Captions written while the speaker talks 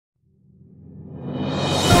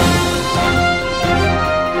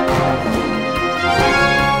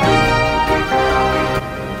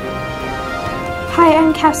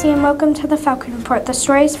Cassie and welcome to the Falcon Report. The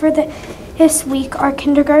stories for this week are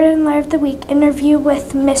Kindergarten Live of the Week, interview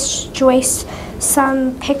with Miss Joyce,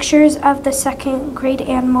 some pictures of the second grade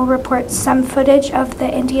animal report, some footage of the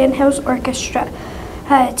Indian Hills Orchestra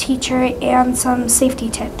teacher, and some safety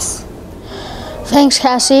tips. Thanks,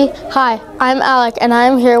 Cassie. Hi, I'm Alec, and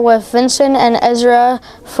I'm here with Vincent and Ezra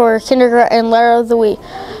for Kindergarten Letter of the Week.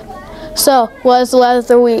 So, what is the letter of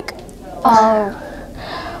the week? O.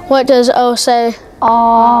 What does O say?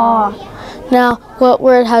 Aw. Now, what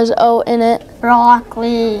word has O in it?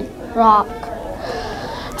 Broccoli. Rock.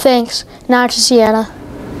 Thanks. Now to Sienna.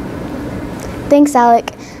 Thanks,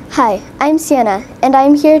 Alec. Hi, I'm Sienna, and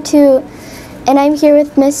I'm here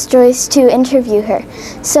with Miss Joyce to interview her.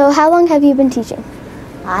 So, how long have you been teaching?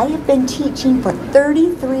 I have been teaching for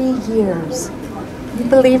 33 years. You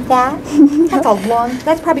believe that?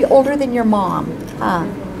 That's probably older than your mom, huh?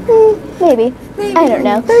 Maybe. I don't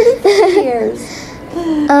know. 33 years.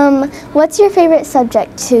 What's your favorite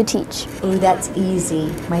subject to teach? Oh, that's easy.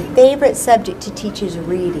 My favorite subject to teach is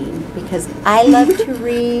reading because I love to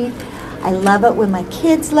read. I love it when my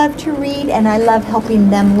kids love to read, and I love helping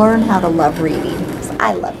them learn how to love reading because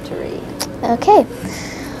I love to read. Okay.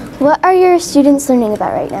 What are your students learning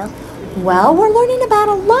about right now? Well, we're learning about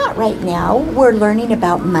a lot right now. We're learning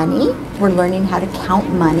about money. We're learning how to count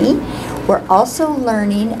money. We're also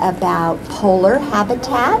learning about polar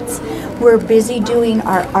habitats. We're busy doing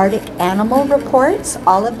our Arctic animal reports.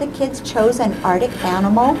 All of the kids chose an Arctic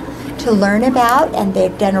animal to learn about, and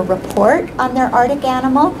they've done a report on their Arctic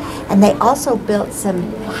animal, and they also built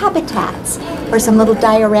some habitats or some little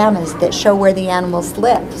dioramas that show where the animals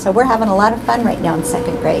live. So we're having a lot of fun right now in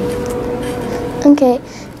second grade. Okay,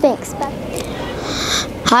 thanks. Bye.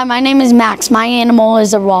 Hi, my name is Max. My animal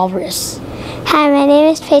is a walrus. Hi, my name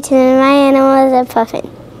is Peyton and my animal is a puffin.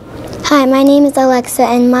 Hi, my name is Alexa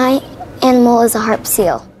and my animal is a harp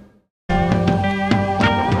seal. Is that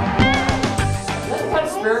the kind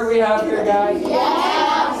of spirit we have here, guys?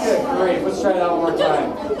 Yeah! Good, great. Let's try it out one more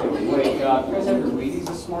time. Wake up. You guys have your Wheaties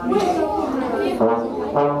this morning? Good!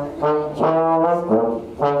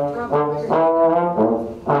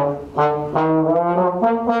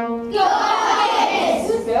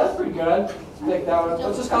 That's pretty good. Let's take that one.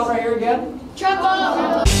 What's this called right here again?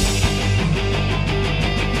 Trouble!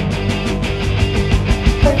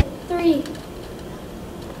 3.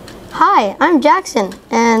 Hi, I'm Jackson,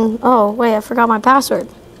 and oh wait, I forgot my password.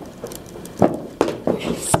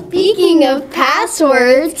 Speaking of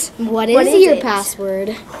passwords, what is your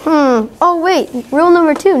password? Oh wait, rule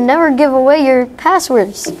number 2, never give away your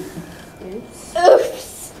passwords.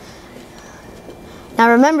 Oops. Now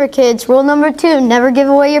remember kids, rule number 2, never give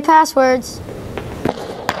away your passwords.